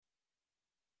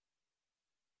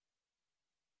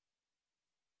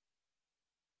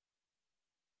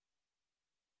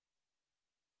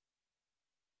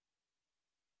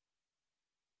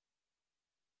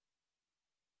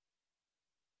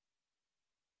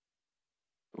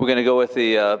We're going to go with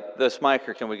this mic,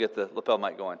 or can we get the lapel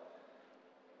mic going?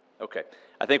 Okay.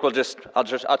 I think I'll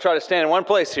try to stand in one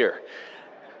place here.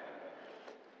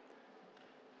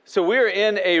 So we're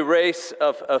in a race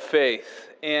of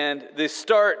faith, and the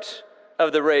start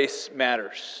of the race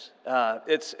matters.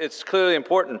 It's clearly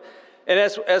important. And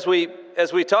as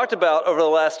we talked about over the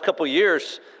last couple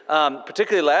years,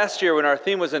 particularly last year when our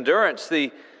theme was endurance,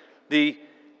 the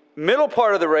middle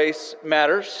part of the race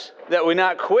matters, that we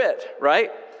not quit, right?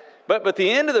 But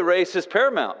the end of the race is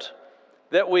paramount,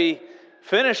 that we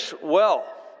finish well.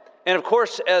 And of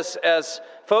course, as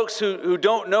folks who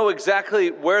don't know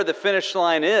exactly where the finish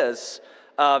line is,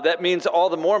 that means all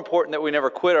the more important that we never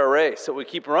quit our race, that we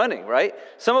keep running, right?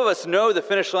 Some of us know the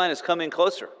finish line is coming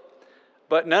closer,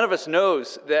 but none of us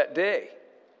knows that day.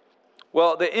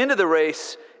 Well, the end of the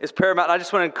race is paramount. I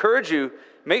just want to encourage you,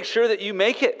 make sure that you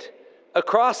make it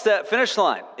across that finish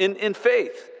line in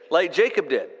faith, like Jacob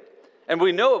did. And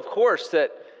we know, of course,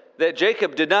 that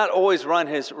Jacob did not always run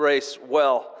his race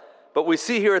well. But we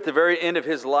see here at the very end of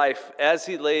his life, as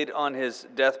he laid on his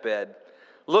deathbed,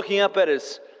 looking up at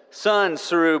his sons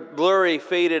through blurry,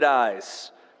 faded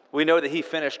eyes, we know that he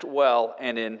finished well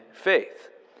and in faith.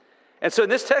 And so in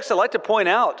this text, I'd like to point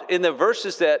out, in the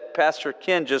verses that Pastor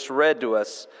Ken just read to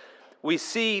us, we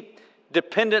see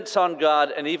dependence on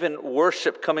God and even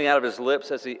worship coming out of his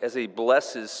lips as he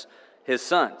blesses his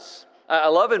sons. I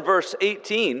love in verse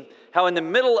 18 how in the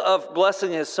middle of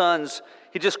blessing his sons,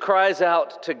 he just cries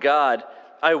out to God,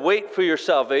 "I wait for your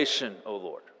salvation, O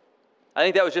Lord." I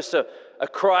think that was just a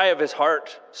cry of his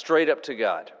heart straight up to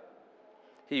God.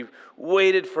 He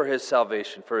waited for his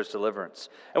salvation, for his deliverance.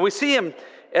 And we see him,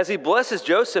 as he blesses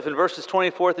Joseph in verses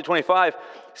 24 through 25,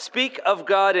 speak of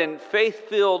God in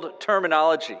faith-filled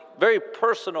terminology, very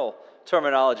personal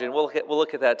terminology. And we'll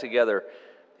look at that together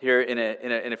here in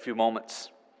a few moments.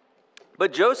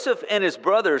 But Joseph and his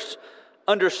brothers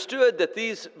understood that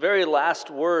these very last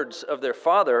words of their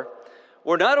father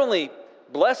were not only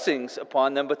blessings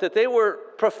upon them, but that they were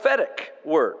prophetic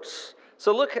words.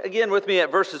 So look again with me at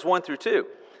verses 1 through 2.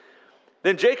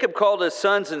 Then Jacob called his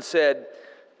sons and said,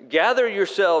 "Gather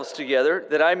yourselves together,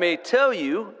 that I may tell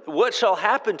you what shall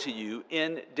happen to you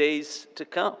in days to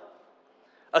come.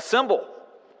 Assemble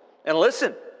and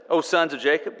listen, O sons of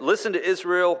Jacob. Listen to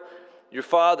Israel, your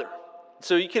father."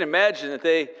 So you can imagine that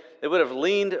they would have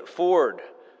leaned forward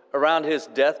around his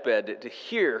deathbed to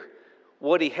hear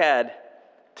what he had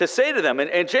to say to them.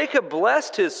 And Jacob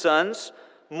blessed his sons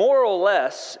more or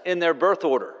less in their birth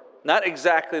order. Not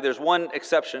exactly, there's one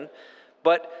exception.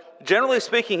 But generally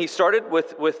speaking, he started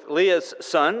with Leah's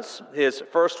sons, his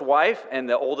first wife and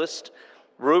the oldest,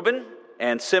 Reuben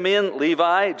and Simeon,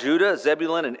 Levi, Judah,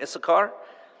 Zebulun, and Issachar.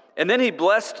 And then he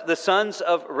blessed the sons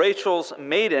of Rachel's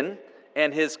maiden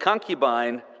and his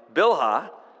concubine,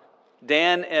 Bilhah,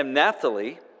 Dan and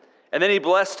Naphtali. And then he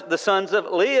blessed the sons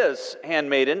of Leah's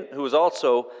handmaiden, who was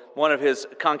also one of his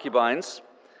concubines.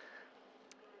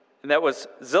 And that was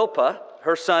Zilpah,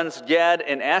 her sons Gad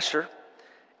and Asher.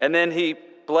 And then he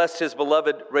blessed his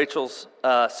beloved Rachel's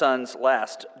sons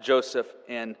last, Joseph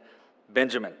and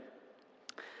Benjamin.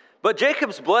 But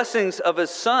Jacob's blessings of his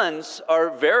sons are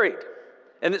varied.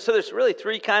 And so there's really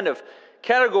three kind of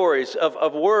categories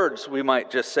of words, we might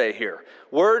just say here.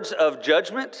 Words of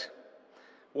judgment,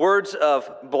 words of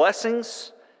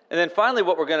blessings, and then finally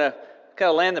what we're going to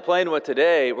kind of land the plane with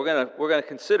today, we're going to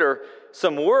consider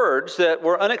some words that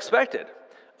were unexpected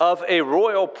of a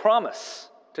royal promise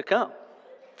to come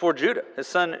for Judah, his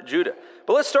son Judah.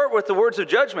 But let's start with the words of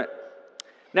judgment.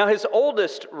 Now his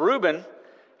oldest, Reuben,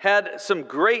 had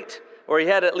he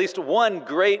had at least one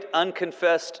great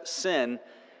unconfessed sin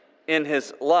in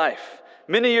his life.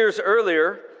 Many years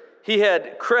earlier, he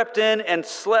had crept in and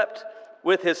slept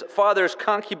with his father's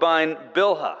concubine,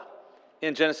 Bilhah,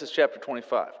 in Genesis chapter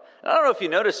 25. And I don't know if you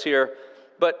noticed here,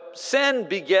 but sin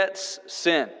begets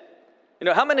sin. You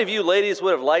know, how many of you ladies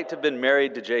would have liked to have been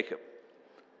married to Jacob?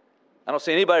 I don't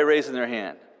see anybody raising their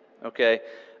hand, okay?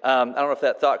 I don't know if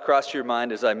that thought crossed your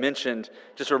mind as I mentioned,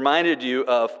 just reminded you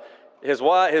of his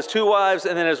two wives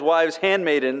and then his wives'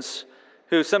 handmaidens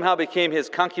who somehow became his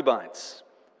concubines.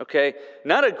 Okay,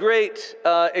 not a great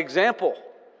example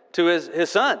to his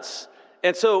sons.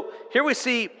 And so here we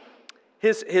see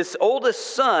his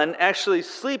oldest son actually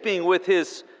sleeping with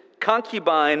his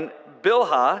concubine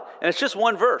Bilhah, and it's just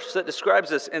one verse that describes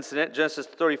this incident, Genesis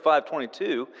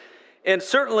 35:22. And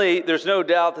certainly there's no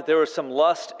doubt that there was some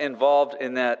lust involved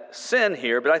in that sin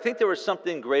here, but I think there was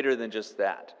something greater than just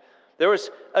that. There was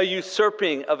a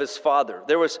usurping of his father.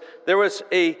 There was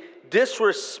a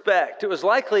disrespect. It was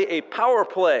likely a power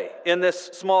play in this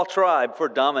small tribe for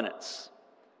dominance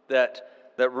that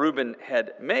Reuben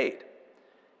had made.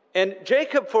 And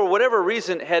Jacob, for whatever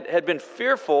reason, had been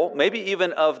fearful, maybe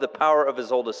even of the power of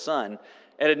his oldest son,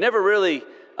 and had never really,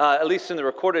 at least in the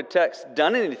recorded text,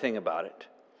 done anything about it.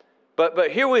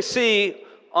 But here we see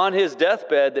on his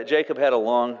deathbed that Jacob had a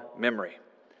long memory.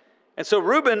 And so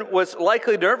Reuben was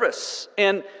likely nervous,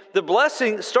 and the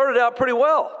blessing started out pretty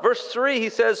well. Verse 3, he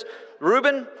says,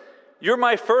 Reuben, you're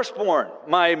my firstborn,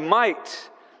 my might,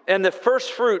 and the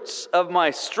first fruits of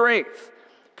my strength,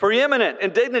 preeminent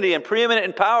in dignity and preeminent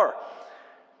in power.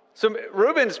 So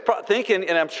Reuben's thinking,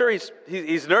 and I'm sure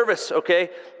he's nervous, okay?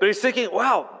 But he's thinking,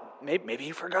 wow, maybe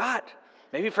he forgot.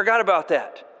 Maybe he forgot about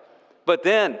that. But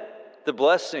then the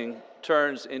blessing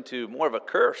turns into more of a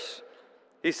curse.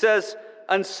 He says,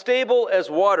 unstable as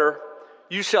water,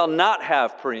 you shall not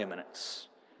have preeminence,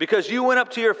 because you went up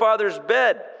to your father's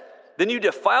bed, then you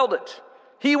defiled it.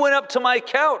 He went up to my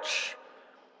couch.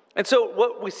 And so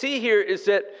what we see here is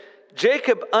that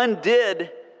Jacob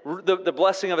undid the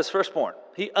blessing of his firstborn.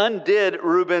 He undid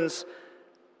Reuben's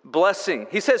blessing.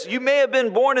 He says, you may have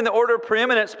been born in the order of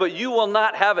preeminence, but you will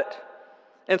not have it.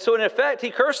 And so in effect, he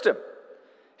cursed him.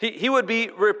 He would be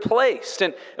replaced.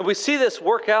 And we see this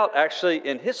work out actually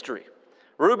in history.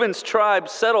 Reuben's tribe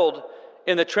settled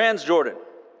in the Transjordan,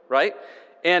 right?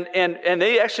 And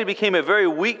they actually became a very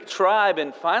weak tribe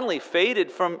and finally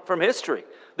faded from history.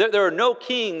 There are no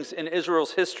kings in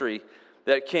Israel's history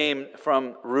that came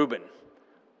from Reuben,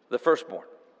 the firstborn.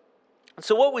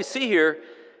 So what we see here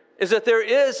is that there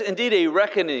is indeed a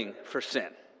reckoning for sin.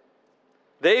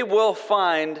 They will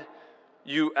find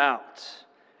you out.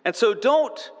 And so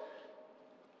don't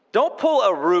pull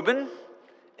a Reuben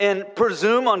and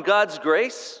presume on God's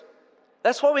grace.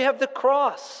 That's why we have the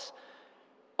cross.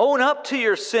 Own up to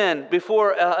your sin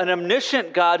before an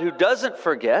omniscient God who doesn't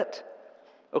forget.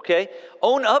 Okay?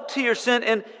 Own up to your sin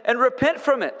and repent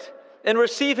from it and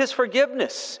receive his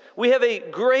forgiveness. We have a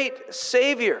great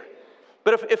Savior.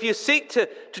 But if you seek to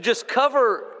just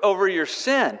cover over your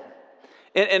sin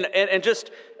and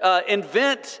just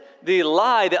invent the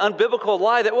lie, the unbiblical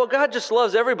lie that, well, God just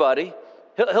loves everybody,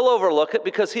 he'll overlook it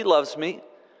because he loves me.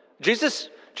 Jesus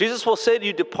will say to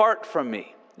you, depart from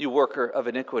me, you worker of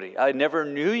iniquity. I never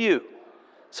knew you.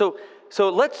 So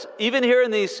let's, even here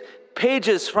in these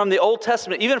pages from the Old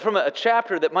Testament, even from a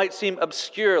chapter that might seem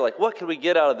obscure, like what can we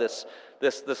get out of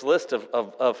this list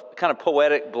of kind of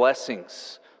poetic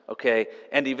blessings, okay,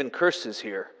 and even curses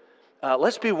here?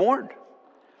 Let's be warned.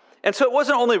 And so it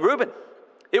wasn't only Reuben.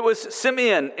 It was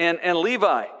Simeon and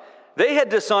Levi. They had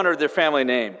dishonored their family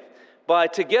name by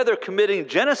together committing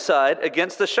genocide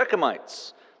against the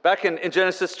Shechemites. Back in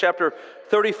Genesis chapter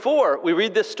 34, we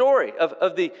read this story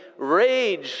of the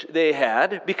rage they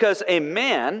had because a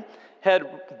man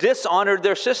had dishonored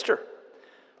their sister.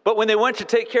 But when they went to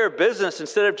take care of business,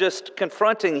 instead of just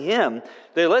confronting him,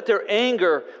 they let their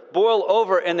anger boil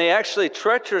over, and they actually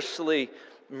treacherously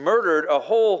murdered a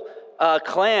whole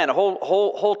clan, a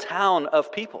whole town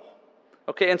of people.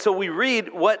 Okay, and so we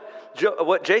read what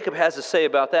Jacob has to say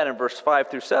about that in verse 5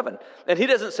 through 7. And he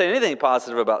doesn't say anything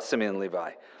positive about Simeon and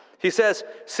Levi. He says,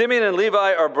 Simeon and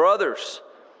Levi are brothers.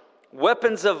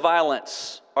 Weapons of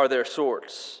violence are their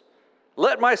swords.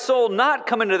 Let my soul not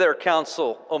come into their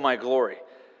counsel, O my glory.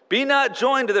 Be not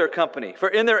joined to their company, for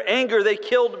in their anger they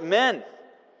killed men.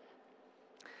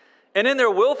 And in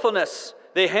their willfulness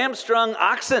they hamstrung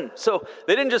oxen. So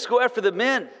they didn't just go after the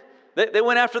men. They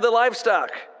went after the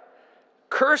livestock.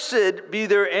 Cursed be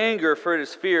their anger, for it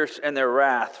is fierce, and their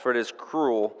wrath, for it is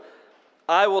cruel.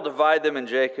 I will divide them in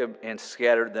Jacob and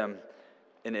scatter them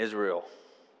in Israel.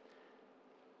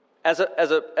 As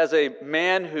a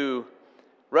man who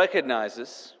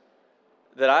recognizes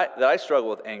that I struggle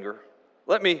with anger,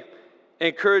 let me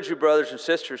encourage you, brothers and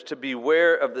sisters, to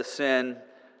beware of the sin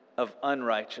of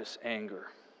unrighteous anger.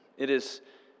 It is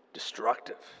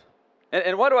destructive.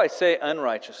 And why do I say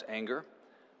unrighteous anger?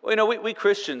 Well, we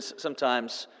Christians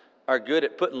sometimes are good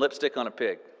at putting lipstick on a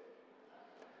pig.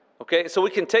 Okay, so we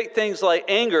can take things like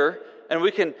anger and we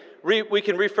can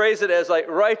rephrase it as like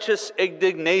righteous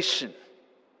indignation.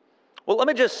 Well, let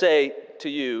me just say to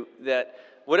you that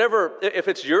if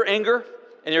it's your anger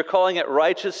and you're calling it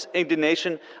righteous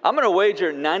indignation, I'm going to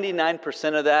wager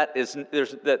 99% of that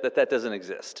that doesn't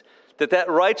exist. That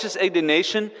righteous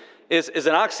indignation is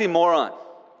an oxymoron.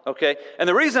 Okay, and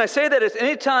the reason I say that is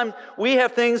anytime we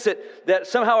have things that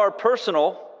somehow are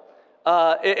personal,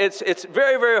 it's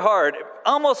very, very hard,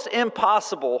 almost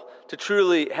impossible to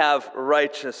truly have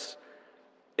righteous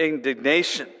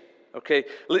indignation. Okay,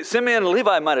 Simeon and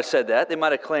Levi might have said that. They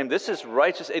might have claimed, this is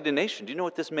righteous indignation. Do you know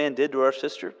what this man did to our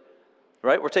sister?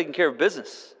 Right, we're taking care of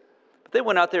business. But they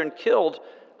went out there and killed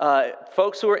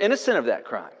folks who were innocent of that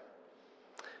crime.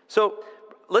 So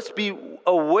let's be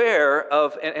aware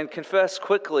of and confess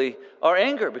quickly our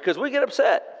anger, because we get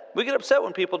upset. We get upset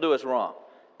when people do us wrong,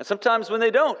 and sometimes when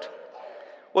they don't.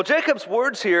 Well, Jacob's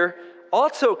words here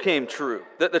also came true.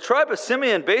 That the tribe of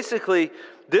Simeon basically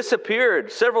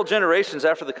disappeared several generations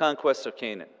after the conquest of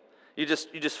Canaan. You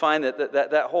just find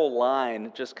that whole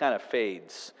line just kind of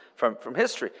fades from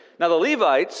history. Now the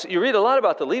Levites, you read a lot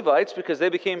about the Levites because they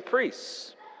became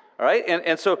priests. All right?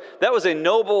 And so that was a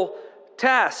noble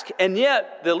task. And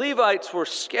yet the Levites were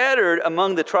scattered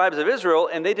among the tribes of Israel,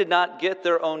 and they did not get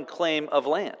their own claim of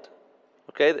land.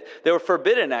 Okay? They were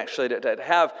forbidden actually to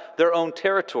have their own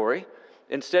territory.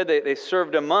 Instead, they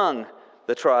served among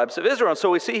the tribes of Israel. And so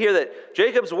we see here that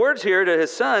Jacob's words here to his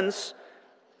sons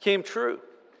came true.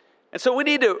 And so we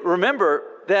need to remember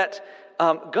that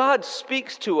God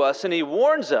speaks to us and he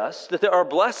warns us that there are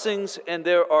blessings and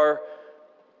there are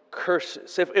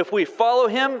curses. If we follow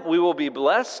him, we will be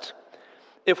blessed.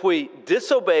 If we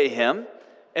disobey him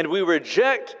and we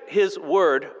reject his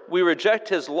word, we reject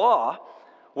his law,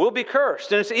 we'll be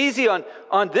cursed. And it's easy on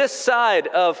this side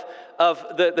of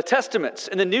the Testaments,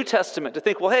 in the New Testament, to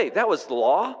think, well, hey, that was the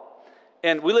law.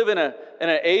 And we live in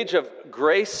an age of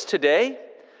grace today.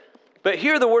 But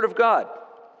hear the word of God.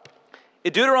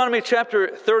 In Deuteronomy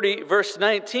chapter 30, verse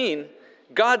 19,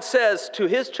 God says to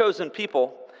his chosen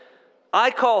people,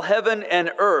 I call heaven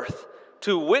and earth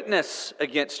to witness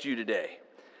against you today,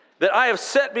 that I have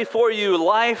set before you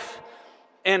life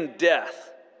and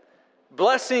death,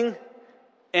 blessing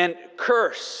and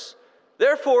curse.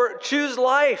 Therefore, choose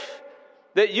life,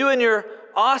 that you and your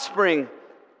offspring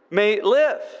may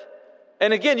live.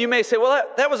 And again, you may say, well,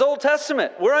 that was Old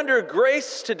Testament. We're under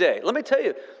grace today. Let me tell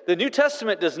you, the New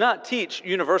Testament does not teach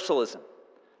universalism,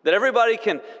 that everybody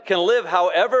can live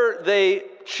however they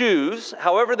choose,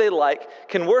 however they like,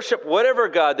 can worship whatever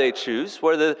God they choose,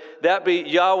 whether that be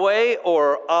Yahweh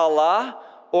or Allah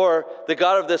or the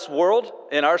God of this world,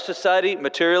 in our society,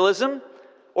 materialism,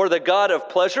 or the God of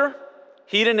pleasure,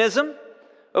 hedonism.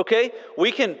 Okay?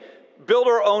 We can build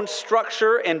our own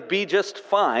structure and be just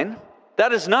fine.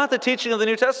 That is not the teaching of the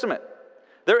New Testament.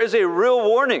 There is a real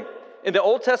warning in the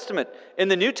Old Testament, in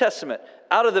the New Testament,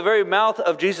 out of the very mouth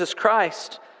of Jesus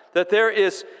Christ, that there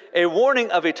is a warning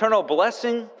of eternal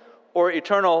blessing or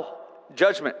eternal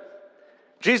judgment.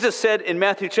 Jesus said in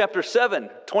Matthew chapter 7,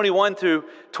 21 through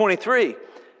 23,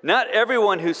 not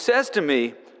everyone who says to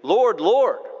me, Lord,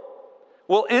 Lord,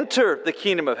 will enter the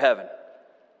kingdom of heaven,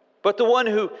 but the one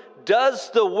who does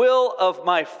the will of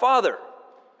my Father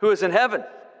who is in heaven.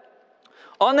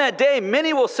 On that day,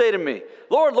 many will say to me,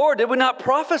 Lord, Lord, did we not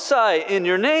prophesy in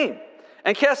your name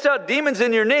and cast out demons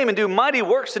in your name and do mighty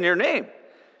works in your name?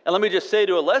 And let me just say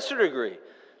to a lesser degree,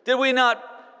 did we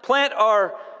not plant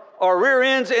our rear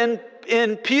ends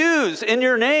in pews in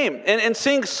your name and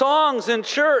sing songs in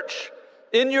church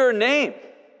in your name?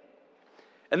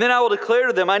 And then I will declare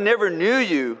to them, I never knew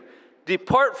you.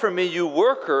 Depart from me, you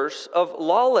workers of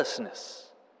lawlessness.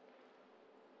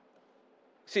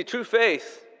 See, true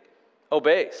faith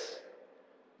obeys.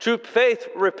 True faith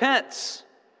repents.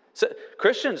 So,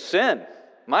 Christians sin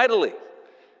mightily,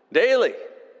 daily.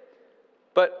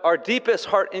 But our deepest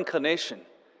heart inclination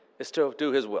is to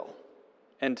do his will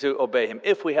and to obey him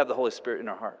if we have the Holy Spirit in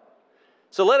our heart.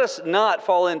 So let us not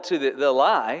fall into the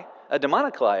lie, a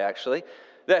demonic lie actually,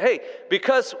 that, hey,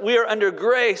 because we are under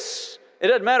grace, it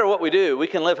doesn't matter what we do. We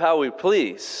can live how we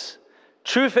please.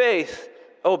 True faith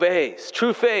obeys.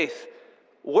 True faith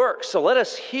works. So let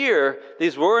us hear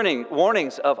these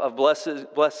warnings of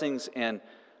blessings and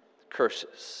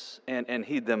curses and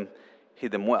heed them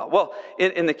well. Well,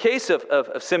 in the case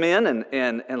of Simeon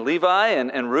and Levi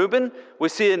and Reuben, we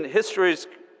see in Israel's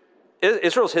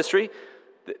history,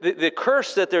 the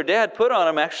curse that their dad put on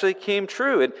them actually came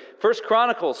true. In 1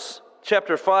 Chronicles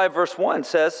chapter 5, verse 1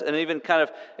 says, and even kind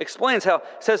of explains how, it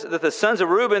says that the sons of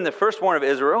Reuben, the firstborn of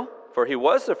Israel, for he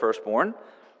was the firstborn,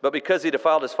 but because he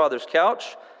defiled his father's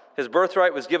couch, his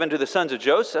birthright was given to the sons of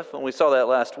Joseph, and we saw that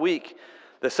last week,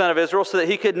 the son of Israel, so that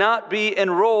he could not be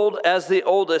enrolled as the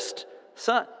oldest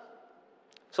son.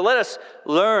 So let us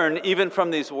learn even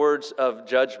from these words of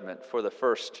judgment for the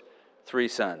first three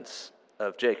sons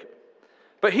of Jacob.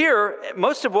 But here,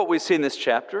 most of what we see in this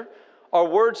chapter are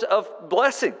words of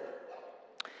blessing.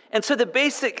 And so the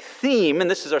basic theme,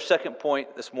 and this is our second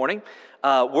point this morning,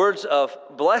 words of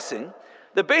blessing.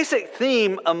 The basic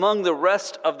theme among the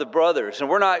rest of the brothers, and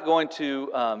we're not going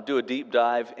to do a deep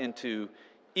dive into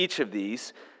each of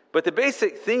these, but the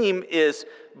basic theme is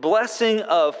blessing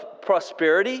of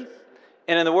prosperity,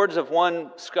 and in the words of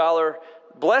one scholar,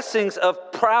 blessings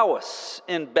of prowess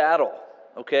in battle,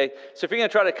 okay? So if you're going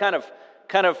to try to kind of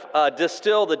kind of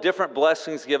distill the different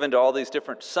blessings given to all these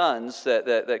different sons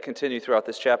that continue throughout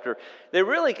this chapter, it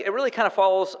really kind of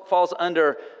falls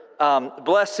under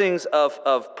blessings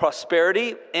of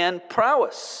prosperity and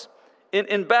prowess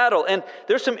in battle. And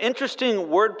there's some interesting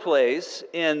word plays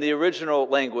in the original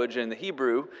language, in the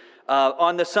Hebrew,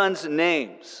 on the sons'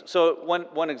 names. So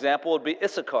one example would be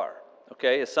Issachar,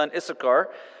 okay, his son Issachar.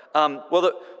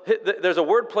 There's a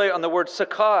word play on the word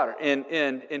sakar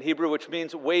in Hebrew, which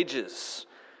means wages.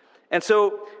 And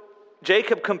so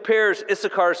Jacob compares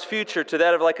Issachar's future to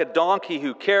that of like a donkey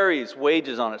who carries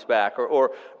wages on its back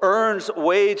or earns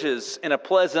wages in a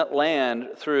pleasant land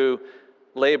through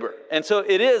labor. And so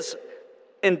it is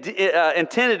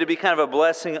intended to be kind of a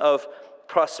blessing of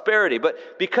prosperity.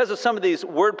 But because of some of these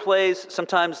word plays,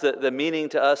 sometimes the meaning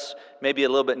to us may be a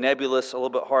little bit nebulous, a little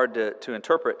bit hard to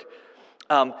interpret.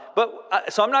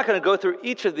 So I'm not going to go through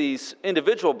each of these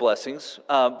individual blessings,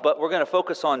 but we're going to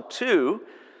focus on two.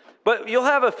 But you'll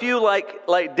have a few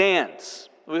like Dan's.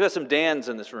 We've got some Dan's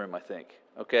in this room, I think.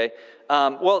 Okay.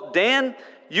 Dan,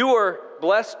 you are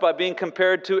blessed by being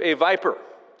compared to a viper,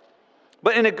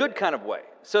 but in a good kind of way.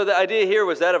 So the idea here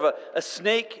was that of a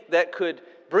snake that could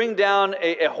bring down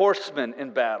a horseman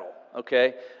in battle.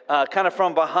 Okay, kind of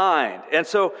from behind. And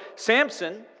so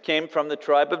Samson came from the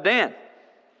tribe of Dan.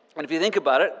 And if you think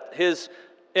about it, his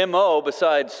MO,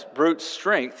 besides brute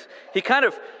strength, he kind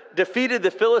of defeated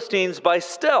the Philistines by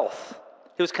stealth.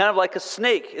 He was kind of like a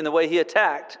snake in the way he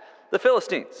attacked the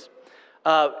Philistines.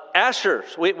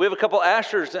 Ashers, we have a couple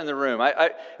Ashers in the room.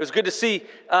 It was good to see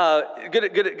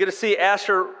good to see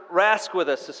Asher Rask with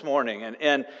us this morning,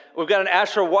 and we've got an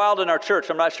Asher Wild in our church.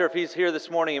 I'm not sure if he's here this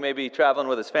morning. He may be traveling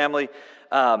with his family. We've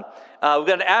got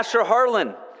an Asher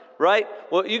Harlan. Right?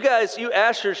 Well, you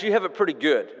Ashers, you have it pretty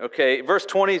good, okay? Verse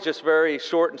 20 is just very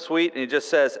short and sweet, and he just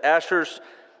says, Asher's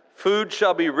food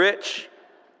shall be rich,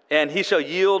 and he shall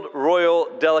yield royal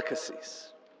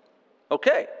delicacies.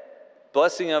 Okay,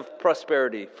 blessing of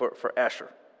prosperity for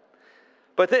Asher.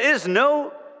 But there is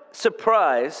no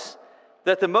surprise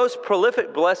that the most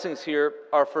prolific blessings here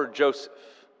are for Joseph.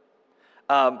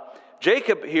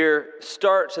 Jacob here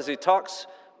starts, as he talks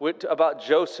about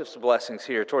Joseph's blessings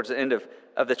here towards the end of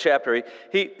the chapter,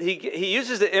 he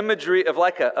uses the imagery of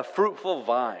like a fruitful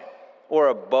vine or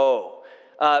a bow.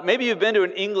 Maybe you've been to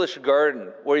an English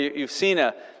garden where you've seen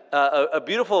a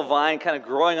beautiful vine kind of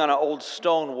growing on an old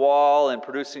stone wall and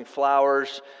producing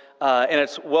flowers, and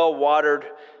it's well watered.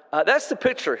 That's the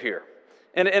picture here.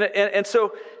 And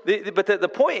so,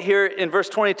 the point here in verse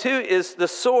 22 is the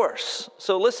source.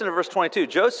 So listen to verse 22.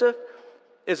 Joseph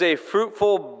is a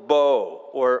fruitful bow,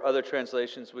 or other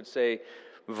translations would say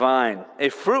vine, a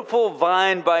fruitful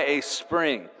vine by a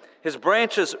spring. His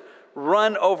branches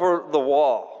run over the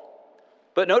wall.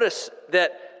 But notice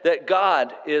that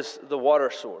God is the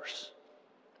water source.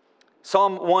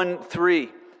 Psalm 1:3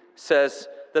 says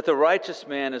that the righteous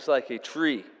man is like a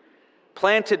tree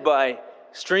planted by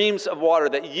streams of water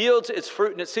that yields its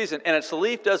fruit in its season, and its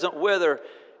leaf doesn't wither.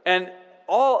 And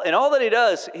all that he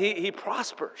does, he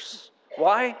prospers.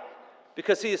 Why?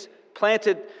 Because he's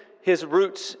planted his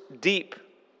roots deep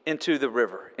into the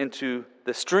river, into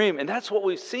the stream. And that's what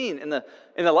we've seen in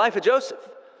the life of Joseph.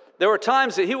 There were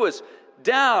times that he was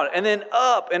down and then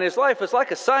up, and his life was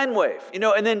like a sine wave,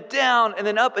 and then down and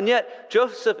then up. And yet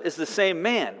Joseph is the same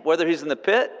man, whether he's in the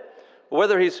pit, or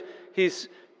whether he's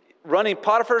running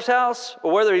Potiphar's house,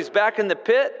 or whether he's back in the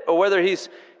pit, or whether he's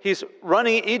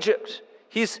running Egypt.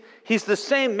 He's the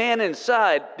same man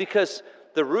inside, because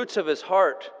the roots of his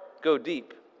heart go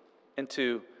deep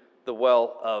into the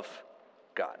well of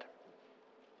God.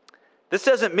 This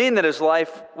doesn't mean that his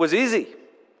life was easy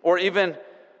or even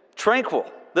tranquil.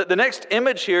 The next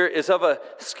image here is of a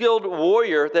skilled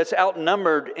warrior that's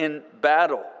outnumbered in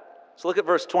battle. So look at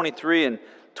verse 23 and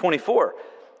 24.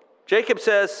 Jacob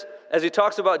says, as he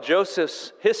talks about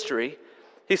Joseph's history,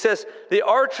 he says, the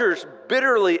archers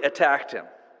bitterly attacked him,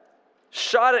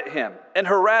 shot at him, and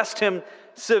harassed him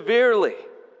severely.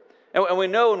 And we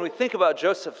know when we think about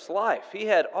Joseph's life, he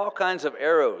had all kinds of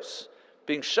arrows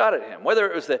being shot at him, whether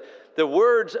it was the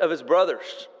words of his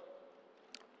brothers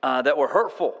that were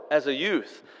hurtful as a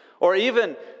youth, or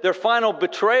even their final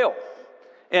betrayal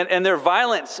and their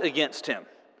violence against him,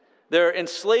 their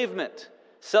enslavement,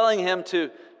 selling him to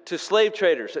slave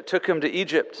traders that took him to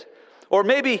Egypt, or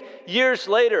maybe years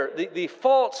later, the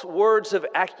false words of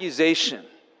accusation.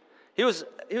 He was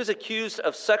accused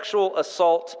of sexual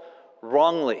assault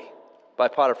wrongly by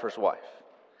Potiphar's wife.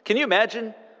 Can you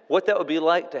imagine what that would be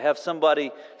like to have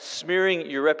somebody smearing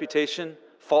your reputation,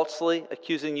 falsely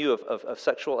accusing you of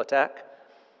sexual attack?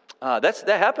 That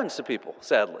happens to people,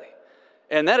 sadly.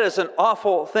 And that is an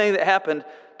awful thing that happened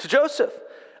to Joseph.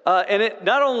 And it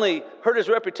not only hurt his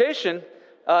reputation,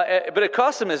 but it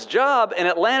cost him his job, and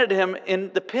it landed him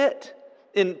in the pit,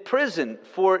 in prison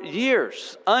for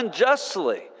years,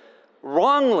 unjustly,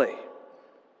 wrongly.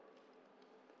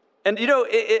 And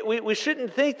we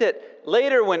shouldn't think that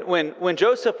later when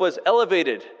Joseph was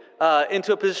elevated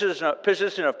into a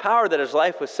position of power, that his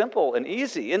life was simple and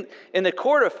easy. In the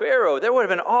court of Pharaoh, there would have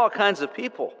been all kinds of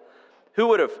people who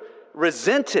would have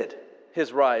resented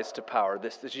his rise to power,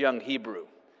 this young Hebrew.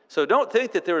 So don't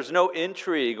think that there was no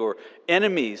intrigue or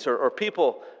enemies or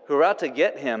people who were out to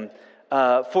get him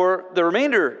for the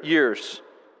remainder years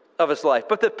of his life.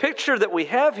 But the picture that we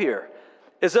have here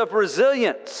is of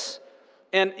resilience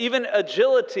and even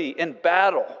agility in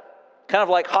battle, kind of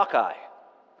like Hawkeye.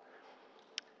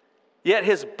 Yet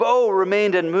his bow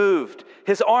remained unmoved.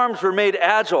 His arms were made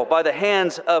agile by the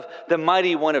hands of the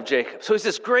mighty one of Jacob. So he's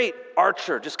this great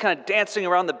archer, just kind of dancing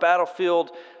around the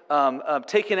battlefield,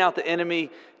 taking out the enemy,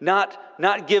 not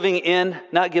giving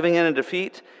in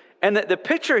defeat. And the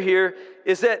picture here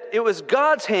is that it was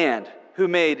God's hand who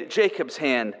made Jacob's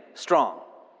hand strong,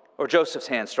 or Joseph's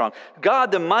hand strong.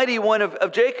 God, the mighty one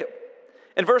of Jacob.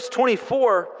 In verse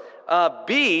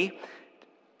 24b,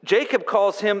 Jacob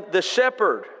calls him the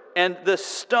shepherd and the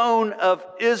stone of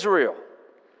Israel.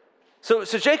 So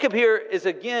Jacob here is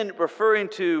again referring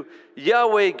to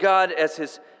Yahweh God as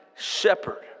his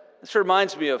shepherd. This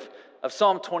reminds me of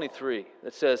Psalm 23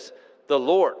 that says, "The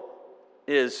Lord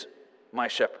is my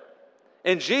shepherd."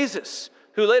 And Jesus,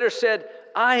 who later said,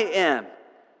 "I am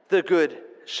the good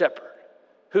shepherd,"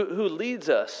 who leads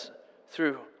us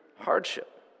through hardship.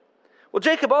 Well,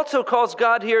 Jacob also calls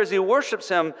God here as he worships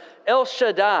him, El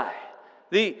Shaddai,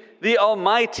 the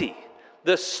Almighty,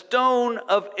 the stone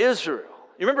of Israel.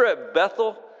 You remember at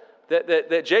Bethel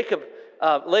that Jacob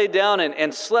laid down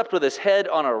and slept with his head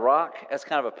on a rock as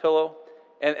kind of a pillow?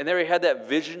 And there he had that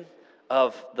vision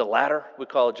of the ladder. We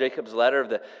call it Jacob's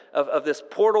ladder, of this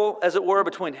portal, as it were,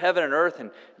 between heaven and earth,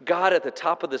 and God at the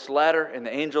top of this ladder, and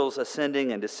the angels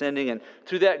ascending and descending. And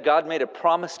through that, God made a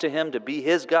promise to him to be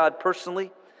his God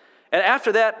personally. And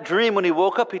after that dream, when he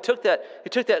woke up, he took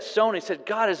that stone, he said,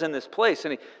 God is in this place.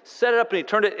 And he set it up and he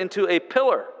turned it into a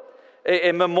pillar,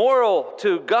 a memorial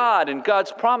to God and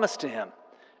God's promise to him,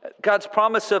 God's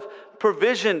promise of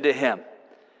provision to him.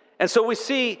 And so we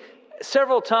see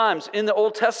several times in the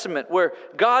Old Testament where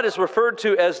God is referred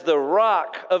to as the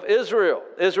rock of Israel.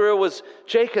 Israel was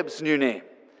Jacob's new name.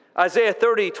 Isaiah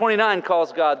 30:29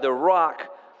 calls God the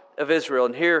rock of Israel.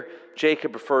 And here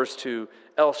Jacob refers to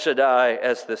El Shaddai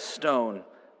as the stone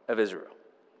of Israel.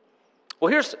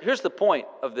 Well, here's the point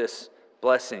of this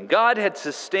blessing. God had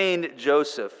sustained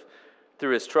Joseph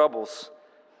through his troubles,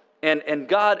 and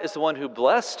God is the one who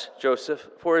blessed Joseph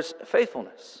for his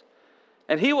faithfulness.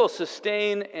 And he will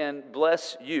sustain and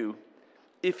bless you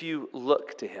if you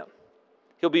look to him.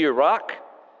 He'll be your rock.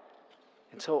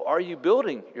 And so are you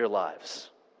building your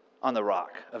lives on the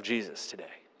rock of Jesus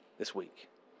today, this week?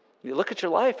 You look at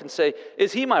your life and say,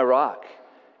 is he my rock?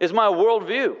 Is my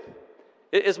worldview?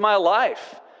 Is my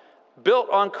life built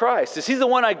on Christ? Is he the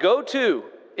one I go to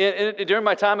during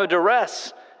my time of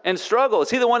duress and struggle?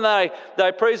 Is he the one that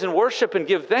I praise and worship and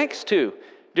give thanks to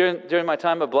during my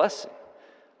time of blessing?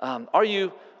 Are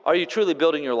you truly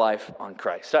building your life on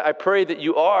Christ? I pray that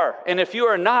you are. And if you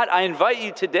are not, I invite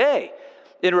you today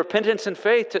in repentance and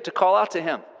faith to call out to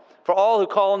him. For all who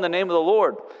call on the name of the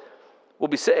Lord will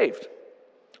be saved.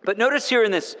 But notice here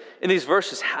in these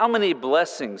verses how many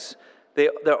blessings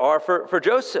there are for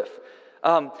Joseph.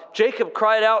 Jacob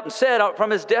cried out and said from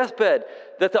his deathbed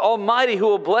that the Almighty who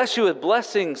will bless you with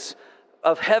blessings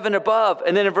of heaven above.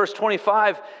 And then in verse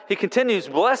 25, he continues,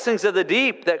 blessings of the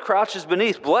deep that crouches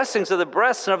beneath, blessings of the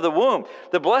breasts and of the womb.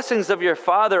 The blessings of your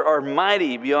father are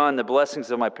mighty beyond the blessings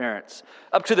of my parents,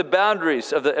 up to the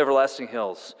boundaries of the everlasting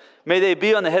hills. May they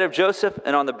be on the head of Joseph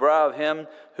and on the brow of him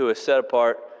who is set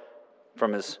apart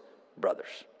from his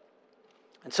brothers.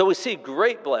 And so we see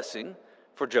great blessing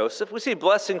for Joseph. We see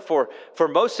blessing for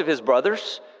most of his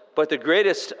brothers, but the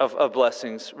greatest of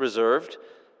blessings reserved,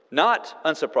 not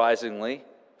unsurprisingly,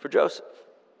 for Joseph.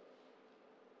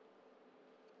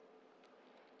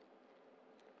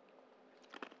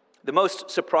 The most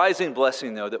surprising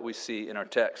blessing, though, that we see in our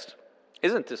text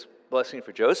isn't this blessing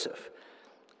for Joseph,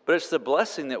 but it's the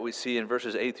blessing that we see in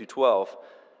verses 8 through 12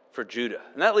 for Judah.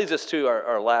 And that leads us to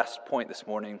our last point this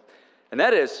morning, and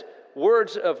that is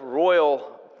words of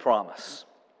royal promise.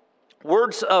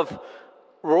 Words of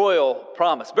royal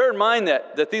promise. Bear in mind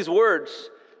that these words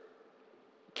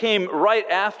came right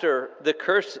after the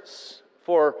curses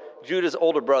for Judah's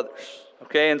older brothers.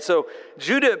 Okay, and so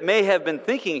Judah may have been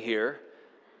thinking here,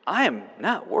 I am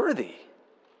not worthy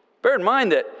Bear in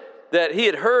mind that he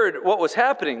had heard what was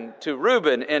happening to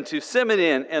Reuben and to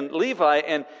Simeon and Levi,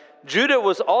 and Judah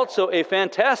was also a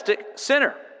fantastic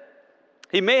sinner.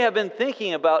 He may have been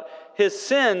thinking about his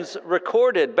sins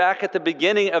recorded back at the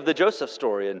beginning of the Joseph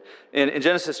story in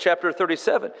Genesis chapter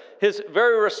 37. His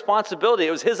very responsibility,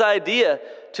 it was his idea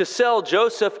to sell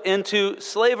Joseph into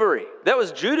slavery. That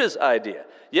was Judah's idea.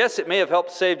 Yes, it may have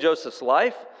helped save Joseph's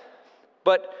life,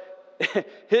 but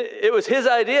it was his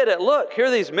idea that, look, here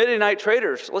are these Midianite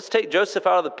traders. Let's take Joseph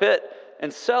out of the pit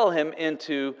and sell him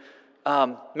into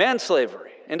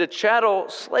manslavery, into chattel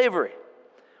slavery.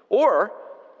 Or,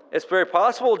 it's very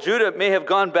possible Judah may have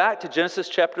gone back to Genesis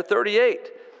chapter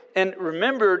 38 and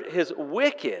remembered his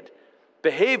wicked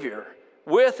behavior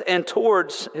with and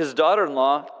towards his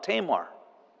daughter-in-law Tamar.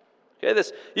 Okay,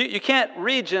 you can't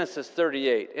read Genesis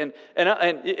 38, and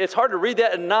it's hard to read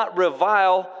that and not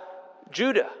revile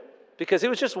Judah, because he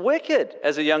was just wicked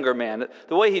as a younger man.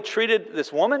 The way he treated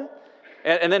this woman,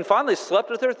 and then finally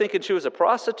slept with her thinking she was a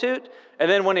prostitute, and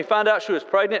then when he found out she was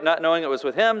pregnant, not knowing it was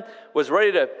with him, was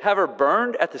ready to have her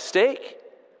burned at the stake.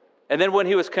 And then when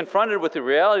he was confronted with the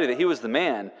reality that he was the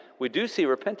man, we do see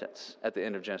repentance at the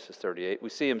end of Genesis 38. We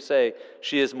see him say,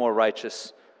 "She is more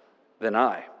righteous than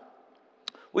I."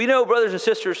 We know, brothers and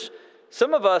sisters,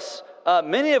 some of us,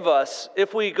 many of us,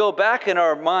 if we go back in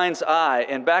our mind's eye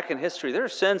and back in history, there are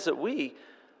sins that we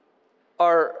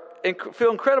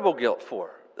feel incredible guilt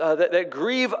for, that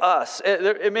grieve us.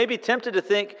 It may be tempted to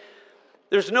think,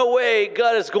 there's no way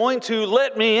God is going to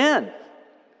let me in,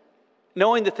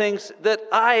 knowing the things that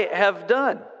I have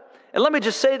done. And let me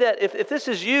just say that if this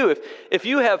is you, if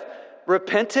you have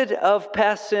repented of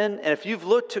past sin, and if you've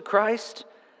looked to Christ,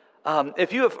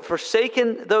 if you have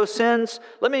forsaken those sins,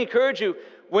 let me encourage you,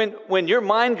 when your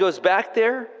mind goes back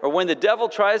there, or when the devil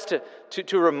tries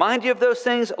to remind you of those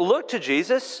things, look to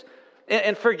Jesus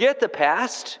and forget the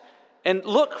past and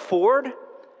look forward.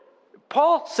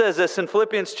 Paul says this in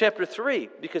Philippians chapter 3,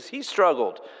 because he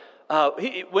struggled.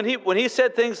 When he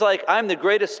said things like, "I'm the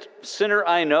greatest sinner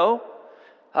I know,"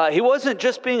 he wasn't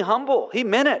just being humble. He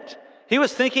meant it. He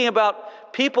was thinking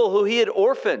about people who he had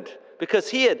orphaned because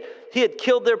he had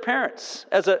killed their parents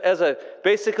as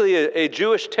basically a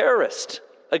Jewish terrorist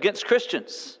against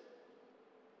Christians.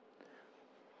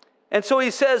 And so he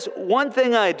says, "One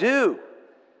thing I do,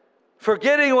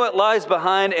 forgetting what lies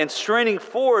behind and straining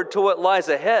forward to what lies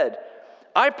ahead,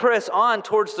 I press on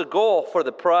towards the goal for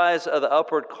the prize of the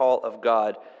upward call of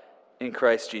God in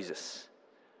Christ Jesus."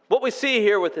 What we see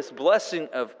here with this blessing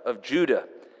of Judah,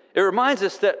 it reminds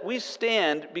us that we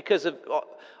stand because of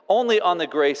only on the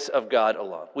grace of God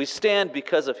alone. We stand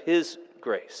because of His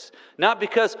grace, not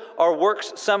because our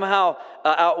works somehow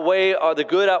outweigh, or the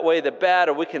good outweigh the bad,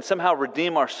 or we can somehow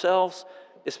redeem ourselves.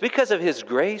 It's because of His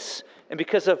grace and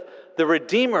because of the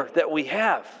Redeemer that we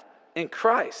have in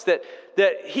Christ,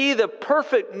 that He, the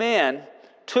perfect man,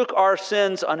 took our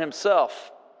sins on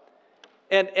Himself.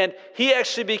 And He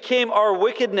actually became our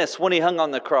wickedness when He hung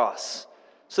on the cross,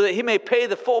 so that He may pay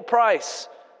the full price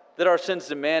that our sins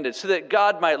demanded, so that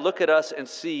God might look at us and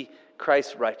see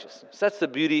Christ's righteousness. That's the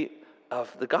beauty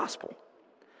of the gospel.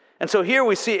 And so here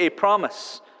we see a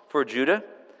promise for Judah,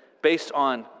 based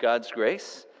on God's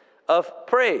grace, of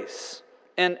praise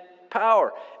and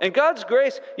power. And God's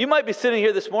grace, you might be sitting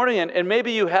here this morning and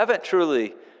maybe you haven't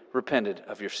truly repented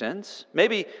of your sins.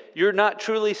 Maybe you're not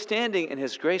truly standing in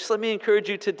His grace. Let me encourage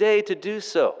you today to do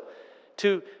so,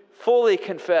 to fully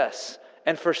confess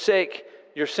and forsake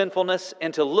your sinfulness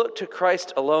and to look to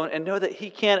Christ alone and know that He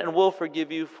can and will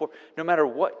forgive you for no matter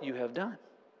what you have done.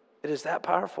 It is that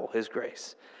powerful, His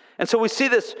grace. And so we see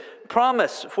this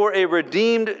promise for a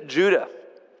redeemed Judah,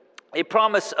 a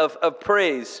promise of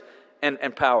praise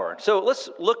and power. So let's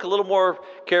look a little more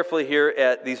carefully here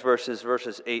at these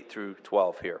verses 8 through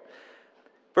 12 here.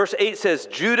 Verse 8 says,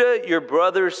 "Judah, your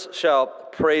brothers shall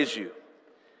praise you.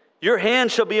 Your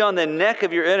hand shall be on the neck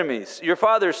of your enemies. Your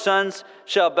father's sons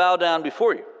shall bow down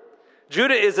before you.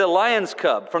 Judah is a lion's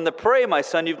cub. From the prey, my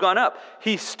son, you've gone up.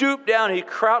 He stooped down, he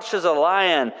crouched as a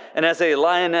lion and as a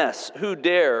lioness. Who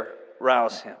dare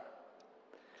rouse him?"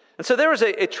 And so there was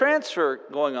a transfer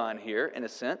going on here, in a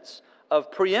sense, of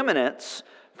preeminence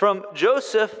from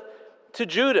Joseph to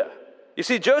Judah. You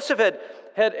see, Joseph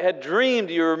had dreamed,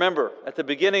 you remember, at the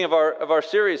beginning of our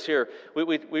series here,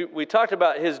 we talked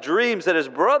about his dreams that his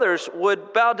brothers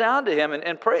would bow down to him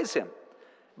and praise him.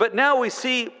 But now we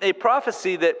see a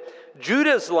prophecy that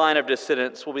Judah's line of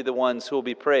descendants will be the ones who will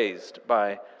be praised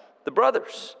by the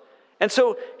brothers. And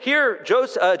so here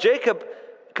Jacob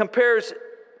compares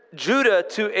Judah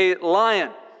to a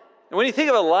lion. And when you think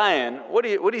of a lion, what do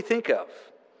you think of?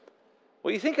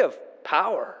 Well, you think of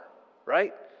power,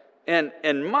 right?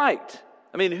 and might.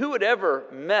 I mean, who would ever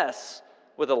mess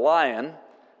with a lion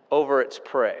over its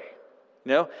prey?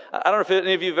 You know, I don't know if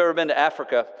any of you have ever been to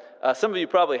Africa. Some of you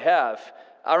probably have.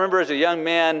 I remember as a young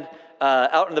man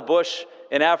out in the bush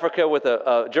in Africa with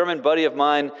a German buddy of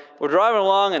mine. We're driving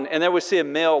along, and there we see a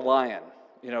male lion,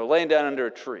 you know, laying down under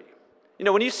a tree. You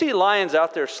know, when you see lions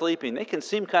out there sleeping, they can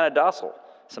seem kind of docile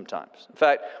sometimes. In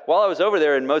fact, while I was over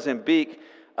there in Mozambique,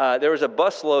 there was a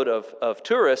busload of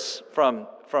tourists from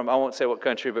I won't say what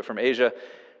country, but from Asia.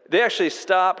 They actually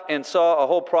stopped and saw a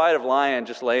whole pride of lion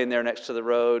just laying there next to the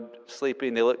road,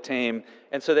 sleeping. They looked tame.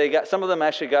 And so some of them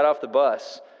actually got off the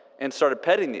bus and started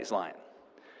petting these lions.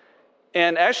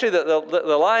 And actually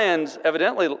the lions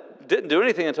evidently didn't do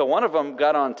anything until one of them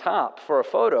got on top for a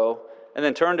photo and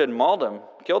then turned and mauled him,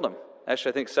 killed him.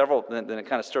 Actually, I think then it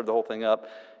kind of stirred the whole thing up.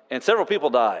 And several people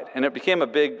died. And it became a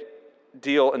big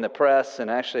deal in the press and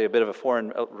actually a bit of a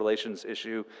foreign relations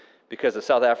issue because the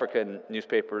South African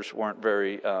newspapers weren't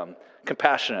very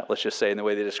compassionate, let's just say, in the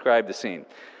way they described the scene.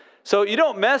 So you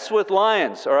don't mess with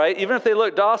lions, all right, even if they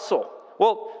look docile.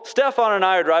 Well, Stefan and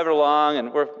I are driving along,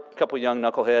 and we're a couple young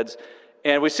knuckleheads,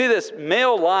 and we see this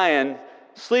male lion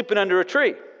sleeping under a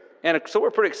tree. And so we're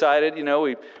pretty excited, you know,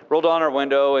 we rolled down our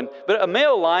window, but a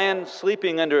male lion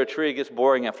sleeping under a tree gets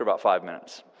boring after about 5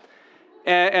 minutes.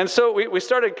 And so we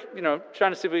started, you know,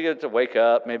 trying to see if we could get it to wake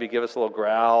up, maybe give us a little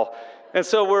growl. And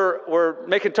so we're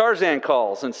making Tarzan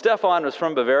calls, and Stefan was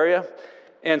from Bavaria,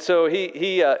 and so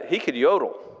he could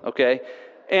yodel, okay?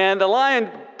 And the lion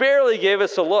barely gave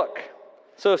us a look.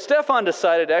 So Stefan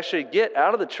decided to actually get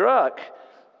out of the truck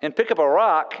and pick up a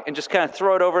rock and just kind of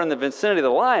throw it over in the vicinity of the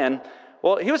lion.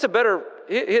 Well, he had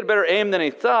better aim than he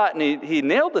thought, and he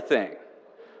nailed the thing,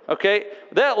 okay?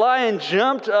 That lion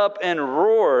jumped up and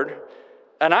roared.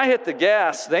 And I hit the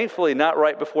gas, thankfully not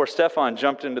right before Stefan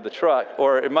jumped into the truck,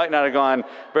 or it might not have gone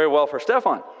very well for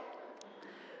Stefan.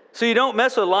 So you don't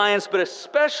mess with lions, but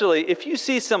especially if you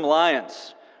see some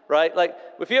lions, right? Like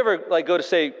if you ever go to,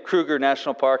 say, Kruger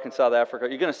National Park in South Africa,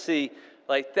 you're going to see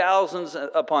like thousands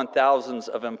upon thousands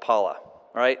of impala,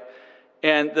 right?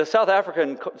 And the South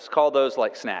Africans call those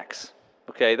like snacks,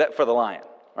 okay, that for the lion.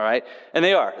 All right, and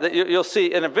they are. You'll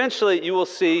see, and eventually you will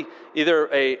see either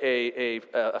a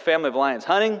family of lions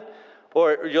hunting,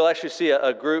 or you'll actually see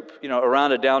a group, you know,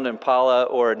 around a downed impala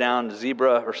or a downed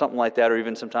zebra or something like that, or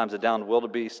even sometimes a downed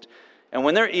wildebeest. And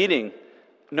when they're eating,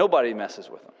 nobody messes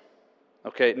with them.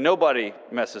 Okay, nobody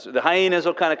messes. The hyenas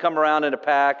will kind of come around in a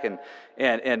pack and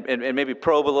maybe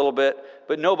probe a little bit,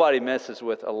 but nobody messes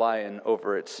with a lion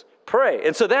over its prey.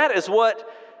 And so that is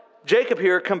what Jacob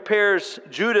here compares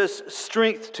Judah's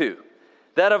strength to,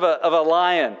 that of a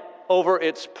lion over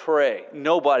its prey.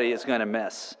 Nobody is going to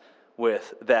mess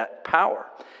with that power.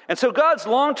 And so God's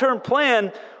long-term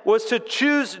plan was to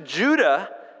choose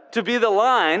Judah to be the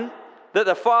line that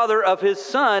the father of his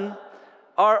son,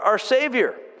 our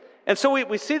Savior. And so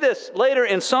we see this later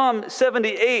in Psalm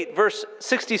 78, verse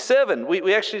 67.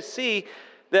 We actually see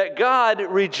that God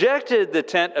rejected the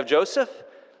tent of Joseph.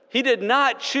 He did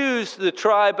not choose the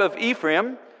tribe of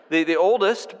Ephraim, the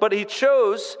oldest, but he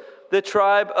chose the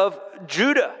tribe of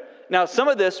Judah. Now, some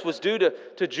of this was due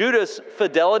to Judah's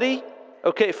fidelity,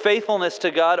 okay, faithfulness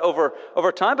to God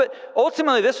over time, but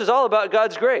ultimately this was all about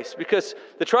God's grace, because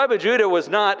the tribe of Judah was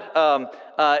not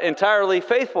entirely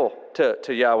faithful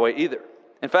to Yahweh either.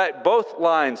 In fact,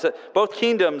 both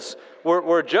kingdoms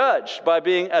were judged by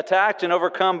being attacked and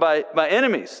overcome by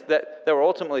enemies that were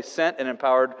ultimately sent and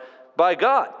empowered by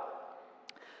God.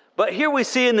 But here we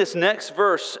see in this next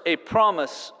verse a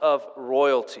promise of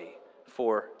royalty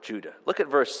for Judah. Look at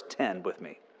verse 10 with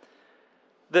me.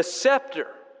 The scepter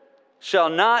shall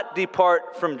not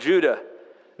depart from Judah,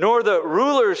 nor the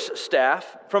ruler's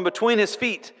staff from between his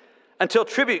feet, until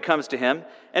tribute comes to him,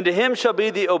 and to him shall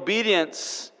be the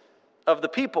obedience of the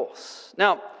peoples.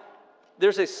 Now,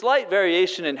 there's a slight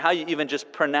variation in how you even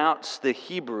just pronounce the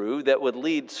Hebrew that would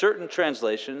lead certain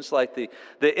translations, like the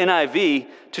NIV,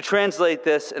 to translate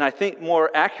this, and I think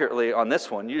more accurately on this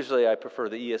one. Usually I prefer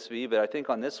the ESV, but I think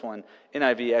on this one,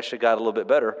 NIV actually got a little bit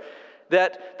better.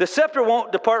 That the scepter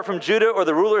won't depart from Judah, or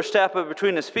the ruler's staff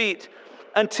between his feet,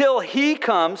 until he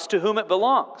comes to whom it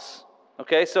belongs.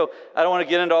 Okay, so I don't want to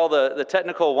get into all the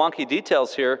technical wonky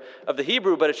details here of the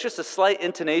Hebrew, but it's just a slight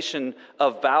intonation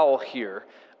of vowel here.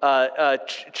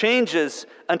 Changes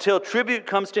until tribute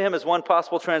comes to him, is one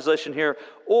possible translation here,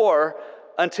 or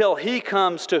until he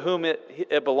comes to whom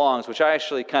it belongs, which I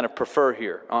actually kind of prefer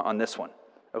here on this one.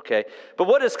 Okay, but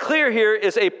what is clear here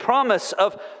is a promise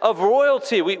of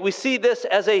royalty. We see this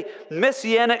as a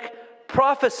messianic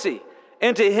prophecy,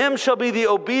 and to him shall be the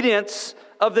obedience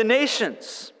of the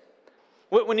nations.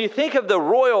 When you think of the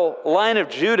royal line of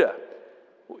Judah,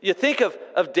 you think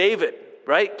of David,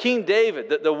 right? King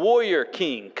David, the warrior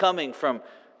king coming from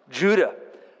Judah.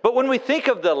 But when we think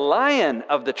of the Lion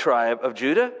of the tribe of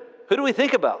Judah, who do we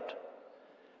think about?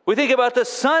 We think about the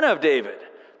Son of David,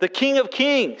 the King of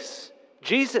Kings,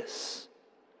 Jesus.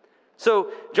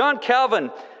 So John Calvin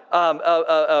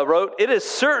wrote, "It is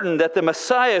certain that the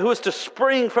Messiah who is to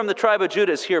spring from the tribe of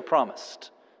Judah is here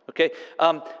promised." Okay.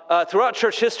 Throughout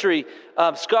church history,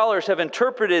 scholars have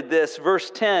interpreted this verse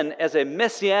 10 as a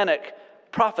messianic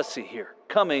prophecy here,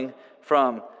 coming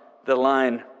from the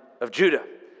line of Judah.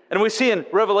 And we see in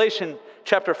Revelation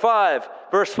chapter 5,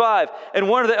 verse 5, "And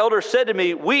one of the elders said to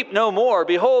me, 'Weep no more.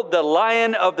 Behold, the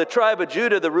Lion of the tribe of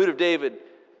Judah, the root of David,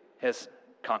 has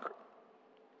conquered.'"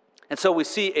 And so we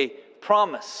see a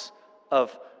promise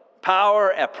of power,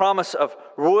 a promise of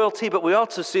royalty, but we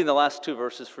also see in the last two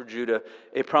verses for Judah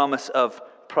a promise of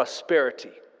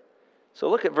prosperity. So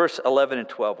look at verse 11 and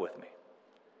 12 with me.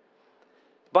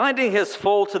 "Binding his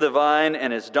foal to the vine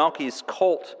and his donkey's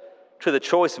colt to the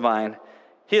choice vine,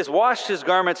 he has washed his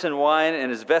garments in wine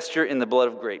and his vesture in the blood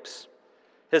of grapes.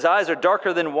 His eyes are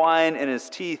darker than wine and his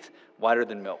teeth whiter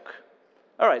than milk."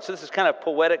 All right, so this is kind of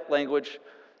poetic language.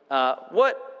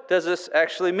 What does this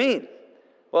actually mean?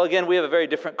 Well, again, we have a very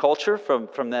different culture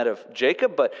from that of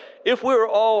Jacob, but if we were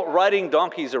all riding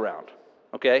donkeys around,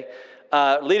 okay,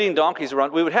 leading donkeys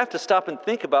around, we would have to stop and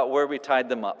think about where we tied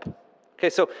them up. Okay,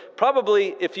 so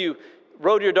probably if you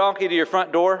rode your donkey to your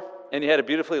front door and you had a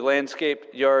beautifully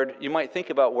landscaped yard, you might think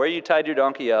about where you tied your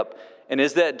donkey up, and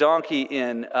is that donkey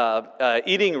in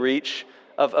eating reach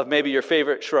of maybe your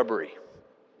favorite shrubbery?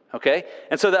 Okay,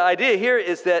 and so the idea here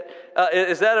is that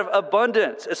of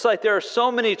abundance. It's like there are so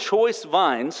many choice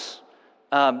vines,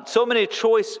 so many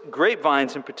choice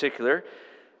grapevines in particular,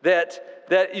 that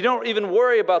you don't even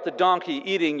worry about the donkey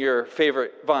eating your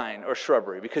favorite vine or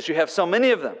shrubbery because you have so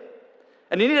many of them.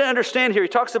 And you need to understand here, he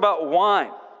talks about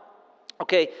wine.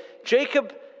 Okay,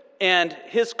 Jacob and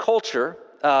his culture,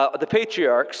 the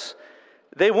patriarchs,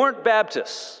 they weren't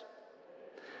Baptists.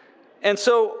 And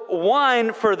so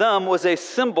wine for them was a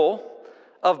symbol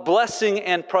of blessing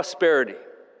and prosperity.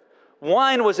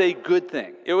 Wine was a good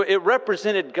thing. It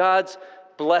represented God's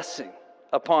blessing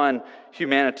upon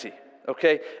humanity.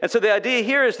 Okay? And so the idea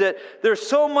here is that there's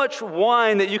so much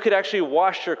wine that you could actually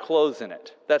wash your clothes in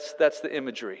it. That's the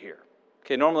imagery here.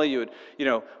 Okay, normally you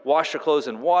would, wash your clothes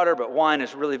in water, but wine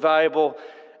is really valuable.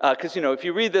 Because, if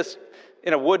you read this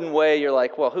in a wooden way, you're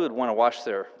like, well, who would want to wash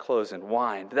their clothes in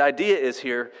wine? The idea is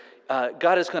here,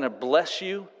 God is going to bless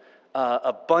you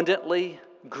abundantly,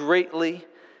 greatly.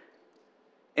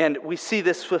 And we see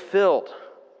this fulfilled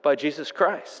by Jesus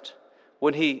Christ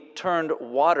when he turned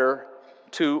water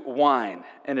to wine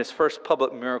in his first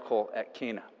public miracle at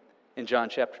Cana in John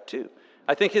chapter 2.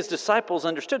 I think his disciples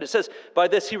understood. It says, by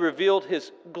this he revealed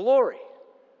his glory,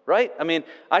 right? I mean,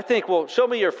 I think, well, show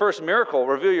me your first miracle,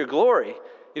 reveal your glory.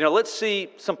 Let's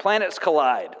see some planets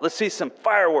collide. Let's see some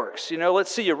fireworks.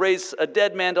 Let's see you raise a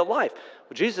dead man to life.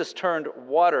 Well, Jesus turned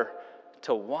water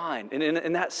to wine. And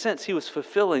in that sense, he was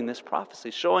fulfilling this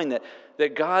prophecy, showing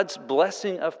that God's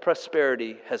blessing of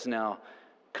prosperity has now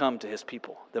come to his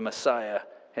people. The Messiah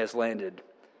has landed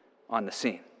on the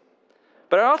scene.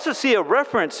 But I also see a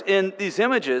reference in these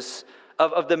images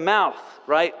of the mouth,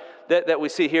 right, that we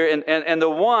see here, and the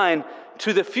wine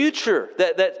to the future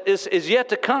that is yet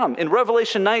to come. In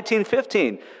Revelation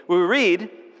 19:15, we read,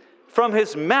 "From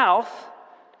his mouth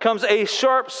comes a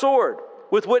sharp sword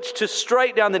with which to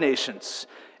strike down the nations,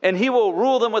 and he will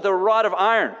rule them with a rod of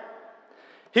iron.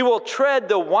 He will tread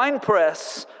the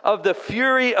winepress of the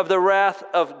fury of the wrath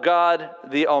of God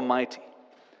the Almighty."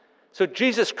 So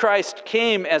Jesus Christ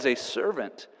came as a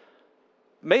servant.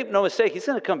 Make no mistake, he's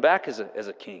going to come back as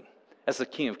a king, as the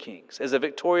King of Kings, as a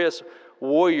victorious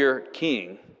warrior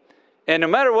king. And no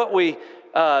matter what we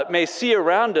may see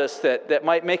around us that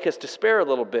might make us despair a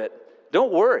little bit,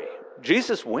 don't worry,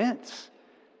 Jesus wins.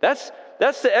 That's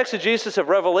the exegesis of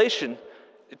Revelation.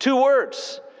 2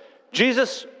 words,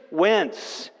 Jesus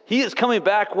wins. He is coming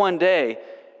back one day,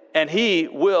 and he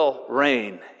will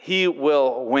reign. He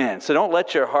will win. So don't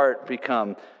let your heart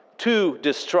become too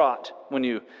distraught when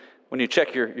you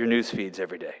check your news feeds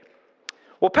every day.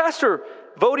 Well, Pastor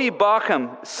Voddie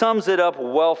Baucham sums it up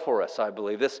well for us, I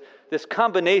believe. This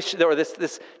combination, or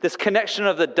this connection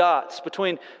of the dots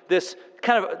between this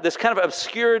kind of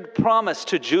obscured promise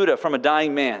to Judah from a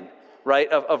dying man, right,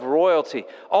 of royalty,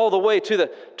 all the way to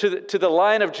the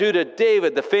line of Judah,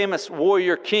 David, the famous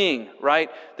warrior king,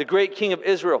 right, the great king of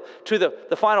Israel, to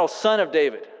the final son of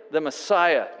David, the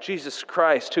Messiah, Jesus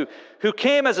Christ, who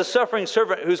came as a suffering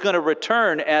servant who's going to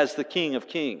return as the King of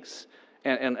Kings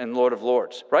and Lord of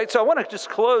Lords, right? So I want to just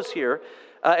close here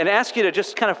and ask you to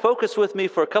just kind of focus with me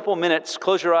for a couple minutes.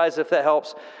 Close your eyes if that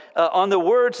helps. On the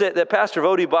words that Pastor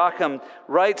Voddie Baucham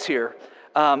writes here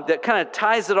that kind of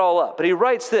ties it all up. But he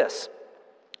writes this: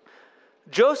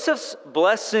 Joseph's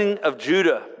blessing of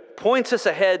Judah points us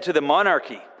ahead to the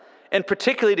monarchy, and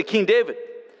particularly to King David.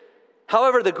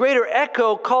 However, the greater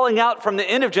echo calling out from the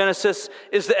end of Genesis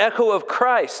is the echo of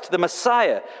Christ, the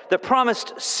Messiah, the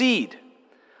promised seed.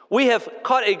 We have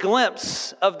caught a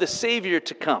glimpse of the Savior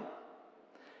to come.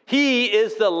 He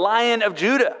is the Lion of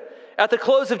Judah. At the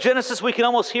close of Genesis, we can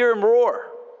almost hear him roar.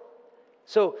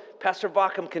 So Pastor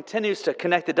Baucham continues to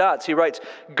connect the dots. He writes,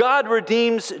 God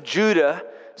redeems Judah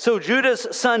so Judah's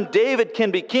son David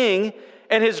can be king,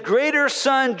 and his greater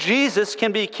son Jesus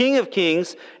can be King of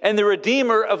Kings and the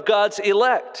Redeemer of God's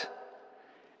elect.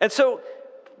 And so,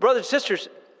 brothers and sisters,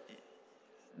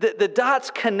 the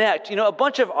dots connect. You know, a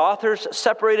bunch of authors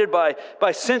separated by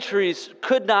centuries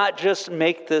could not just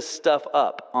make this stuff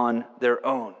up on their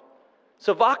own.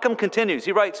 So Baucham continues.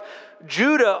 He writes,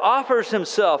 Judah offers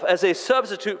himself as a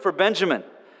substitute for Benjamin,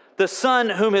 the son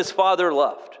whom his father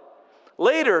loved.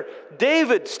 Later,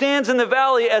 David stands in the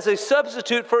valley as a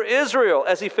substitute for Israel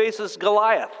as he faces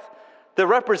Goliath, the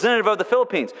representative of the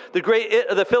Philippines, the great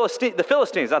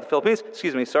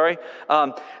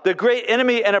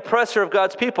enemy and oppressor of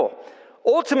God's people.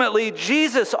 Ultimately,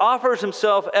 Jesus offers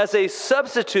himself as a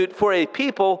substitute for a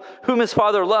people whom his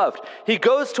father loved. He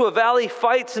goes to a valley,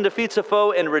 fights and defeats a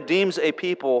foe, and redeems a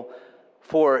people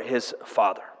for his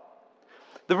father.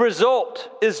 The result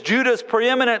is Judah's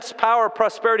preeminence, power,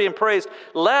 prosperity, and praise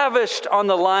lavished on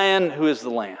the Lion who is the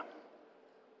Lamb.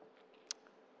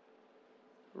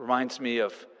 Reminds me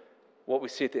of what we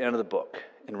see at the end of the book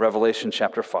in Revelation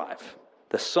chapter 5.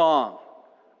 The song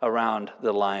around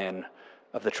the Lion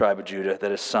of the tribe of Judah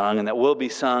that is sung and that will be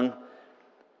sung.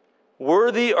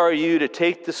 Worthy are you to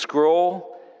take the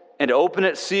scroll and to open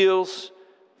its seals,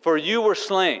 for you were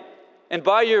slain. And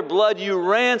by your blood you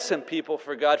ransomed people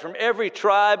for God from every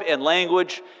tribe and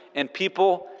language and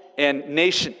people and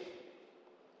nation.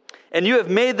 And you have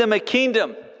made them a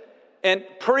kingdom and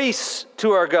priests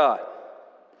to our God.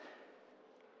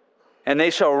 And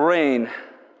they shall reign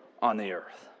on the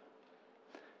earth.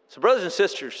 So brothers and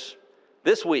sisters,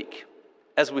 this week,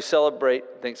 as we celebrate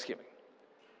Thanksgiving,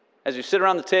 as you sit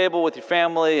around the table with your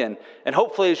family and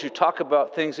hopefully as you talk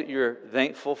about things that you're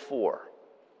thankful for,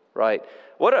 right?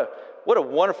 What a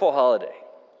wonderful holiday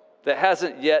that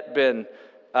hasn't yet been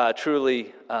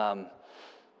truly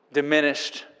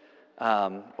diminished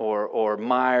or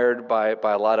mired by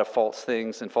a lot of false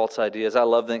things and false ideas. I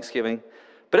love Thanksgiving.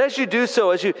 But as you do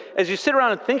so, as you sit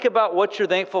around and think about what you're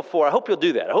thankful for, I hope you'll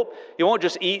do that. I hope you won't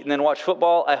just eat and then watch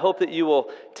football. I hope that you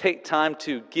will take time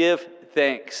to give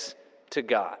thanks to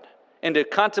God and to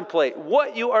contemplate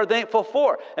what you are thankful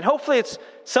for. And hopefully it's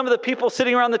some of the people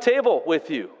sitting around the table with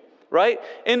you, right?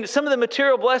 And some of the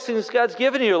material blessings God's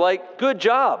given you, like good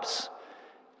jobs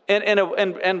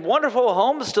and wonderful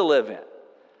homes to live in.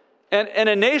 And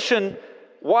a nation,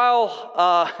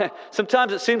 while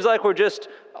sometimes it seems like we're just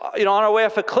on our way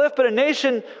off a cliff, but a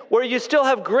nation where you still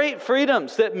have great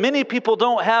freedoms that many people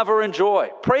don't have or enjoy.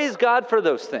 Praise God for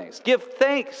those things. Give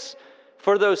thanks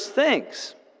for those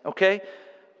things, okay?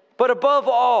 But above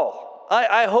all,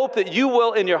 I hope that you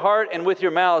will in your heart and with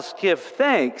your mouths give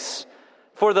thanks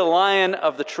for the Lion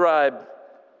of the tribe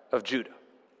of Judah.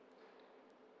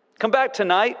 Come back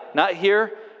tonight, not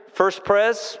here, First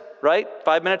Pres, right?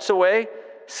 5 minutes away,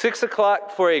 6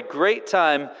 o'clock for a great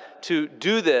time to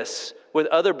do this with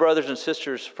other brothers and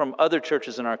sisters from other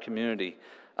churches in our community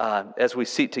as we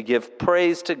seek to give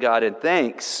praise to God and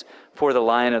thanks for the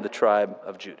Lion of the tribe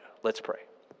of Judah. Let's pray.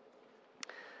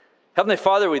 Heavenly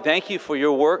Father, we thank you for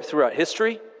your work throughout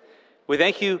history. We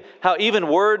thank you how even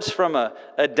words from a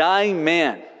dying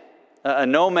man, a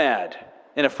nomad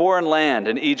in a foreign land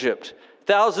in Egypt,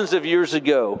 thousands of years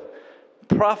ago,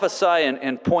 prophesy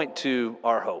and point to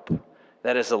our hope.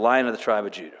 That is the Lion of the tribe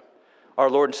of Judah, our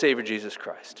Lord and Savior Jesus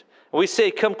Christ. We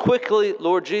say, come quickly,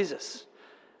 Lord Jesus.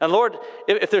 And Lord,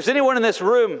 if there's anyone in this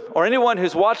room or anyone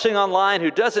who's watching online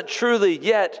who doesn't truly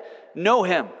yet know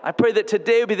him, I pray that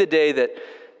today would be the day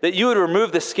that you would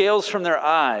remove the scales from their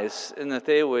eyes and that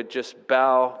they would just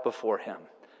bow before him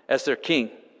as their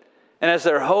King and as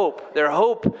their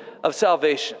hope of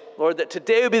salvation. Lord, that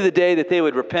today would be the day that they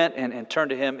would repent and turn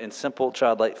to him in simple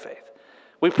childlike faith.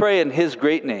 We pray in his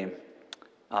great name.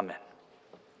 Amen.